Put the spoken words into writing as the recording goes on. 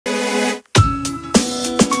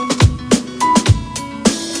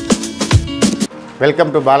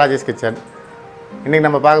Welcome to Balaji's kitchen. இன்றைக்கி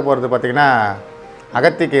நம்ம பார்க்க போகிறது பார்த்திங்கன்னா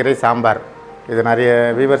அகத்திக்கீரை சாம்பார். இது நிறைய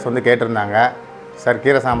வியூவர்ஸ் வந்து கேட்டிருந்தாங்க, சார்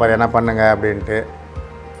கீரை சாம்பார் என்ன பண்ணுங்க அப்படின்ட்டு.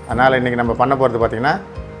 அதனால் இன்றைக்கி நம்ம பண்ண போகிறது பார்த்திங்கன்னா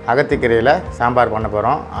அகத்திக்கீரையில் சாம்பார் பண்ண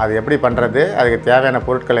போகிறோம். அது எப்படி பண்ணுறது, அதுக்கு தேவையான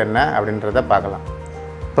பொருட்கள் என்ன அப்படின்றத பார்க்கலாம்.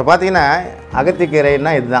 இப்போ பார்த்திங்கன்னா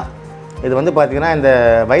அகத்திக்கீரைன்னா இதுதான். இது வந்து பார்த்திங்கன்னா இந்த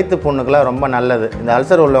வயிற்று புண்ணுக்கெலாம் ரொம்ப நல்லது. இந்த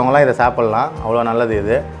அல்சர் உள்ளவங்களாம் இதை சாப்பிட்லாம், அவ்வளோ நல்லது.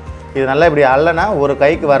 இது நல்லா இப்படி அல்லனா ஒரு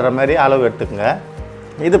கைக்கு வர்ற மாதிரி அளவு எடுத்துக்கோங்க.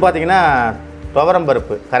 இது பார்த்திங்கன்னா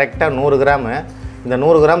துவரம்பருப்பு கரெக்டாக 100 கிராமு. இந்த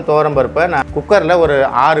 100 கிராம் துவரம்பருப்பை நான் குக்கரில் ஒரு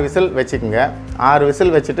 6 விசில் வச்சுக்கோங்க. 6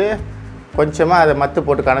 விசில் வச்சுட்டு கொஞ்சமாக அதை மத்து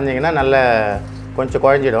போட்டு கடைஞ்சிங்கன்னா நல்ல கொஞ்சம்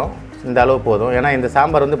குழஞ்சிடும். இந்த அளவு போதும். ஏன்னா இந்த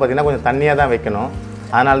சாம்பார் வந்து பார்த்திங்கன்னா கொஞ்சம் தண்ணியாக தான் வைக்கணும்.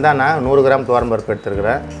 அதனால தான் நான் 100 கிராம் துவரம்பருப்பு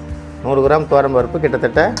எடுத்துருக்கிறேன். 100 கிராம் துவரம்பருப்பு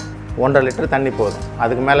கிட்டத்தட்ட 1.5 லிட்டர் தண்ணி போதும்.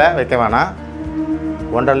 அதுக்கு மேலே வைக்க வேணாம்.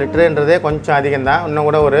 1.5 லிட்டருன்றதே கொஞ்சம் அதிகம்தான். இன்னும்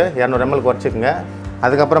கூட ஒரு 200 ml குறைச்சிக்கோங்க.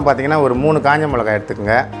 அதுக்கப்புறம் பார்த்திங்கன்னா ஒரு 3 காஞ்ச மிளகாய்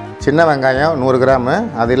எடுத்துக்கோங்க. சின்ன வெங்காயம் 100 கிராமு.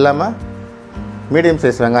 அது இல்லாமல் மீடியம்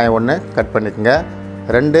சைஸ் வெங்காயம் 1 கட் பண்ணிக்கோங்க.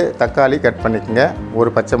 2 தக்காளி கட் பண்ணிக்கோங்க. ஒரு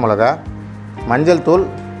பச்சை மிளகா. மஞ்சள் தூள்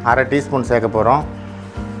அரை டீஸ்பூன் சேர்க்க போகிறோம்.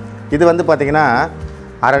 இது வந்து பார்த்திங்கன்னா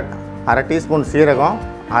அரை டீஸ்பூன் சீரகம்,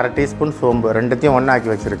 அரை டீஸ்பூன் சோம்பு, ரெண்டுத்தையும்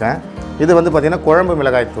ஒன்றாக்கி வச்சுருக்கேன். இது வந்து பார்த்திங்கன்னா குழம்பு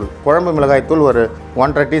மிளகாய்த்தூள். குழம்பு மிளகாய்த்தூள் ஒரு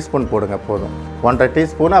 1.5 டீஸ்பூன் போடுங்க போதும். 1.5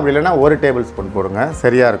 டீஸ்பூன், அப்படி இல்லைன்னா 1 டேபிள் ஸ்பூன் போடுங்க,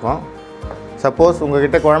 சரியாக இருக்கும். சப்போஸ்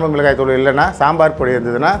உங்கள்கிட்ட குழம்பு மிளகாய்த்தூள் இல்லைன்னா சாம்பார் பொடி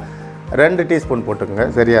இருந்ததுன்னா 2 டீஸ்பூன் போட்டுக்கோங்க,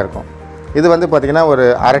 சரியாக இருக்கும். இது வந்து பார்த்திங்கன்னா ஒரு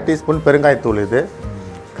அரை டீஸ்பூன் பெருங்காயத்தூள். இது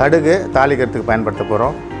கடுகு தாளிக்கிறதுக்கு பயன்படுத்த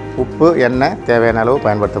போகிறோம். உப்பு, எண்ணெய் தேவையான அளவு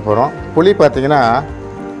பயன்படுத்த போகிறோம். புளி பார்த்திங்கன்னா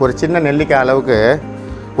ஒரு சின்ன நெல்லிக்காய் அளவுக்கு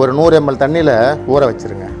ஒரு 100 ml தண்ணியில் ஊற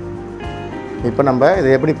வச்சுருங்க. இப்போ நம்ம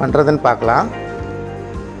இது எப்படி பண்ணுறதுன்னு பார்க்கலாம்.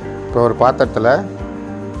 இப்போ ஒரு பாத்திரத்தில்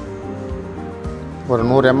ஒரு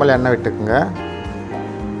 100 ml எண்ணெய் விட்டுக்குங்க.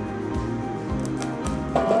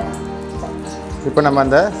 இப்போ நம்ம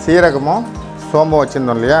அந்த சீரகமும் சோம்பும்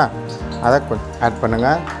வச்சுருந்தோம் இல்லையா, அதை கொஞ்சம் ஆட்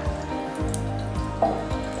பண்ணுங்கள்.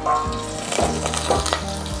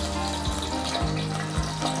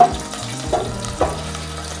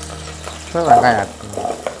 இப்போ வெங்காயம் ஆட் பண்ணுங்கள்.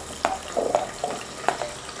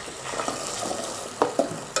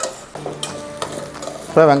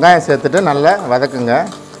 இப்போ வெங்காயம் சேர்த்துட்டு நல்லா வதக்குங்க.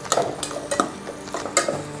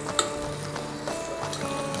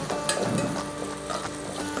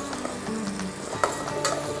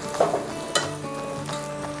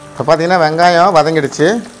 இப்போ பார்த்திங்கன்னா வெங்காயம் வதங்கிடுச்சு.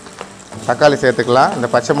 தக்காளி சேர்த்துக்கலாம். இந்த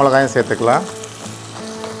பச்சை மிளகாயும் சேர்த்துக்கலாம்.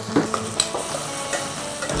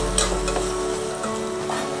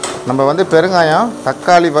 நம்ம வந்து பெருங்காயம்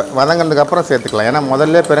தக்காளி வதங்கினதுக்கப்புறம் சேர்த்துக்கலாம். ஏன்னா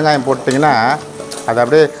முதல்ல பெருங்காயம் போட்டிங்கன்னா அது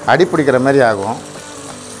அப்படியே அடி பிடிக்கிற மாதிரி ஆகும்.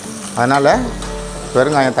 அதனால்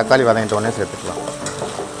பெருங்காயம் தக்காளி வதங்கிட்ட உடனே சேர்த்துக்கலாம்.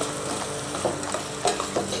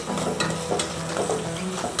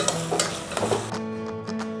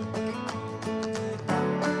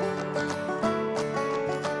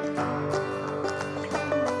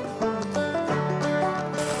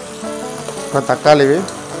 இப்போ தக்காளி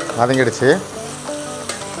வதங்கிடுச்சு.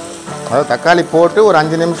 அதாவது தக்காளி போட்டு ஒரு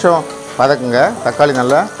 5 நிமிஷம் வதக்குங்க. தக்காளி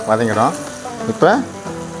நல்லா வதங்கிடும். இப்போ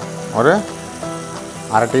ஒரு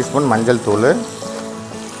அரை டீஸ்பூன் மஞ்சள் தூள்,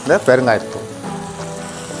 இந்த பெருங்காயத்தூள்.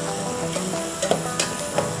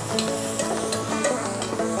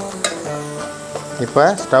 இப்போ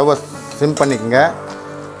ஸ்டவ்வை சிம் பண்ணிக்கோங்க.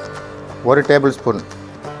 1 டேபிள் ஸ்பூன்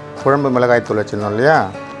குழம்பு மிளகாய்த்தூள் வச்சுருந்தோம் இல்லையா,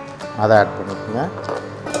 அதை ஆட் பண்ணிக்கோங்க.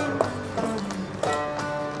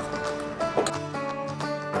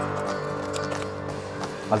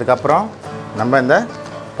 அதுக்கப்புறம் நம்ம இந்த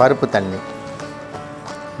பருப்பு தண்ணி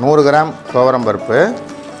 100 கிராம் துவரம் பருப்பு,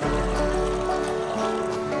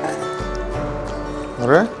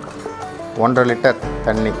 ஒரு 1.5 லிட்டர்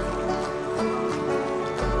தண்ணி.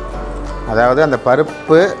 அதாவது அந்த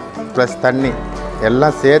பருப்பு ப்ளஸ் தண்ணி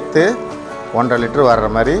எல்லாம் சேர்த்து 1.5 லிட்டர் வர்ற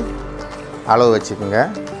மாதிரி அளவு வச்சுக்கோங்க.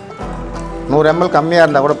 100 ml கம்மியாக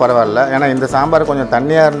இருந்தால் கூட பரவாயில்ல. ஏன்னா இந்த சாம்பார் கொஞ்சம்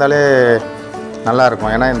தண்ணியாக இருந்தாலே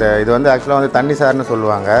நல்லாயிருக்கும். ஏன்னா இது வந்து ஆக்சுவலாக வந்து தண்ணி சார்னு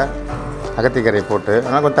சொல்லுவாங்க அகத்திக்கீரை போட்டு.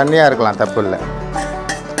 ஆனால் கொஞ்சம் தண்ணியாக இருக்கலாம், தப்பு இல்லை.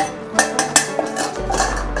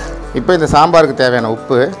 இப்போ இந்த சாம்பாருக்கு தேவையான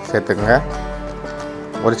உப்பு சேர்த்துக்குங்க.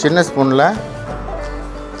 ஒரு சின்ன ஸ்பூனில்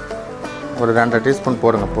ஒரு 2.5 டீஸ்பூன்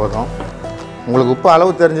போடுங்க போதும். உங்களுக்கு உப்பு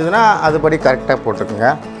அளவு தெரிஞ்சதுன்னா அதுபடி கரெக்டாக போட்டுக்குங்க.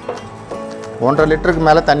 1.5 லிட்டருக்கு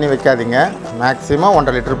மேலே தண்ணி வைக்காதீங்க. மேக்ஸிமம்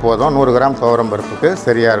 1.5 லிட்டர் போதும். 100 கிராம் துவரம் பருப்புக்கு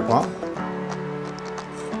சரியாக இருக்கும்.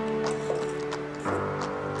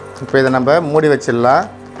 இப்போ இதை நம்ம மூடி வச்சிடலாம்.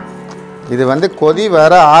 இது வந்து கொதி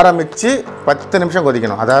வர ஆரம்பித்து 10 நிமிஷம்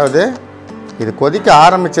கொதிக்கணும். அதாவது இது கொதிக்க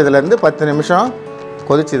ஆரம்பித்ததுலேருந்து 10 நிமிஷம்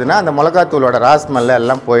கொதிச்சதுன்னா அந்த மிளகாத்தூளோட ராஸ்மெல்ல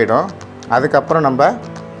எல்லாம் போயிடும். அதுக்கப்புறம் நம்ம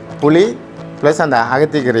புளி ப்ளஸ் அந்த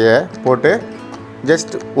அகத்திக்கீரையை போட்டு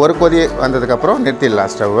ஜஸ்ட் ஒரு கொதி வந்ததுக்கப்புறம் நிறுத்திடலாம்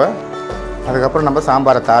ஸ்டவ்வை. அதுக்கப்புறம் நம்ம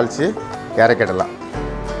சாம்பாரை தாளித்து இறக்கிடலாம்.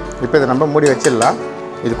 இப்போ இதை நம்ம மூடி வச்சிடலாம்.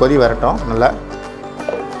 இது கொதி வரட்டும் நல்லா.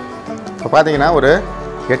 இப்போ பார்த்தீங்கன்னா ஒரு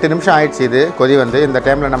 8 நிமிஷம் ஆயிடுச்சு இது கொதி வந்து. இந்த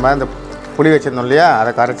டைமில் நம்ம இந்த புளி வச்சுருந்தோம் இல்லையா,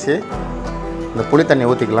 அதை கரைச்சி இந்த புளி தண்ணி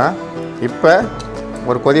ஊற்றிக்கலாம். இப்போ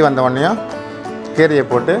ஒரு கொதி வந்தவொடனையும் கீரையை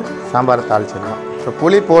போட்டு சாம்பாரை தாளிச்சிடலாம். இப்போ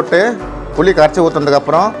புளி கரைச்சி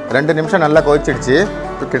ஊற்றுனதுக்கப்புறம் 2 நிமிஷம் நல்லா கொதிச்சிடுச்சு.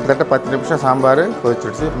 கிட்டத்தட்ட 10 நிமிஷம் சாம்பார்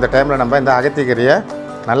கொதிச்சிடுச்சு. இந்த டைமில் நம்ம இந்த அகத்திக்கீரையை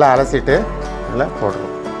நல்லா அலசிட்டு இதில்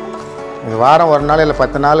போடுறோம். இது வாரம் ஒரு நாள் இல்லை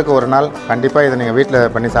 10 நாளுக்கு ஒரு நாள் கண்டிப்பாக இதை நீங்கள்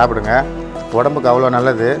வீட்டில் பண்ணி சாப்பிடுங்க. உடம்புக்கு அவ்வளோ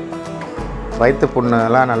நல்லது. வயிற்று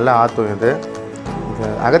புண்ணெல்லாம் நல்லா ஆற்றும். இது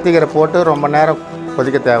அகத்திக்கீரை போட்டு ரொம்ப நேரம்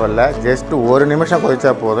கொதிக்க தேவையில்லை. ஜஸ்ட்டு 1 நிமிஷம்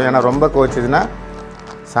கொதிச்சா போதும். ஏன்னா ரொம்ப கொதிச்சதுன்னா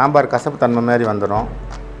சாம்பார் கசப்பு தன்மை மாதிரி வந்துடும்.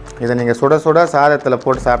 இதை நீங்கள் சுட சுட சாதத்தில்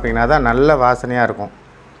போட்டு சாப்பிட்டிங்கன்னா தான் நல்ல வாசனையாக இருக்கும்.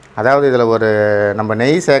 அதாவது இதில் நம்ம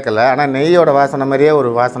நெய் சேர்க்கலை, ஆனால் நெய்யோட வாசனை மாதிரியே ஒரு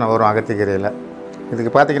வாசனை வரும் அகத்திக்கீரையில்.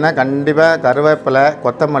 இதுக்கு பார்த்திங்கன்னா கண்டிப்பாக கருவேப்பிலை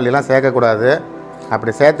கொத்தமல்லிலாம் சேர்க்கக்கூடாது.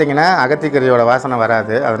 அப்படி சேர்த்திங்கன்னா அகத்திக்கீரையோட வாசனை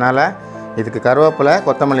வராது. அதனால் இதுக்கு கருவேப்பிலை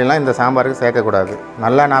கொத்தமல்லிலாம் இந்த சாம்பாருக்கு சேர்க்கக்கூடாது.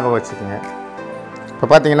 நல்லா ஞாபகம் வச்சுக்கோங்க. இப்போ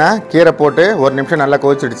பார்த்திங்கன்னா கீரை போட்டு 1 நிமிஷம் நல்லா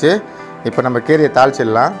கொதிச்சிடுச்சு. இப்போ நம்ம கீரையை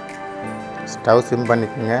தாளிச்சிடலாம். ஸ்டவ் சிம்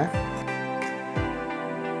பண்ணிக்கோங்க.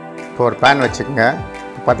 இப்போ ஒரு பேன் வச்சுக்கோங்க.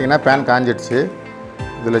 பார்த்திங்கன்னா பேன் காஞ்சிடுச்சு.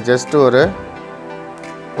 இதில் ஜஸ்ட்டு ஒரு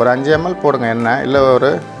 5 ml போடுங்க எண்ணெய், இல்லை ஒரு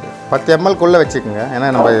 10 ml வச்சுக்கோங்க. ஏன்னா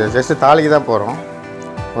நம்ம ஜஸ்ட்டு தாளிக்கு தான் போகிறோம்.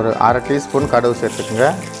 ஒரு 1/2 டீஸ்பூன் கடுகு சேர்த்துக்குங்க.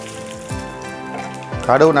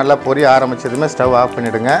 கடுகு நல்லா பொரிய ஆரம்பிச்சதுமே ஸ்டவ் ஆஃப்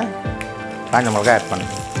பண்ணிவிடுங்க. காஞ்ச மிளகாய் ஆட்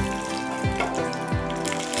பண்ணுங்க.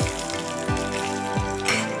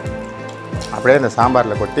 அப்படியே இந்த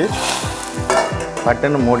சாம்பாரில் கொட்டி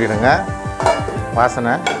பட்டுன்னு மூடிடுங்க.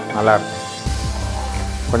 வாசனை நல்லாயிருக்கும்.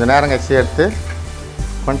 கொஞ்சம் நேரம் கழிச்சு எடுத்து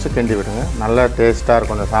கொஞ்சம் கிண்டி விடுங்க. நல்லா டேஸ்ட்டாக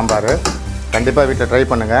இருக்கும் இந்த சாம்பார். கண்டிப்பாக வீட்டில் ட்ரை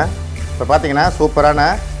பண்ணுங்கள். இப்போ பார்த்தீங்கன்னா சூப்பரான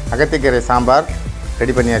அகத்திக்கீரை சாம்பார்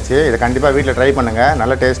ரெடி பண்ணியாச்சு. இதை கண்டிப்பாக வீட்டில் ட்ரை பண்ணுங்கள்.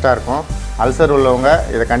 நல்ல டேஸ்ட்டாக இருக்கும். அல்சர் உள்ளவங்க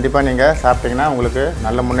இதை கண்டிப்பாக நீங்கள் சாப்பிட்டிங்கன்னா உங்களுக்கு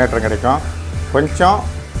நல்ல முன்னேற்றம் கிடைக்கும். கொஞ்சம்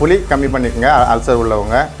புளி கம்மி பண்ணிக்கோங்க அல்சர்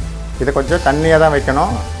உள்ளவங்க. இதை கொஞ்சம் தண்ணியாக தான்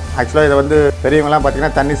வைக்கணும். ஆக்சுவலாக இதை பெரியவங்களாம்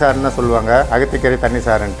பார்த்திங்கன்னா தண்ணி சாருன்னு தான் சொல்லுவாங்க, அகத்திக்கீரை தண்ணி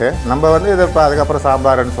சாருன்ட்டு. நம்ம இதை இப்போ அதுக்கப்புறம்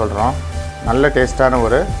சாம்பார்னு சொல்கிறோம். நல்ல டேஸ்ட்டான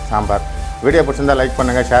ஒரு சாம்பார். வீடியோ பிடிச்சிருந்தால் லைக்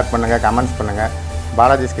பண்ணுங்கள், ஷேர் பண்ணுங்கள், கமெண்ட்ஸ் பண்ணுங்கள்.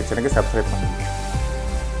 பாலாஜிஸ் கிச்சனுக்கு சப்ஸ்கிரைப் பண்ணுங்கள்.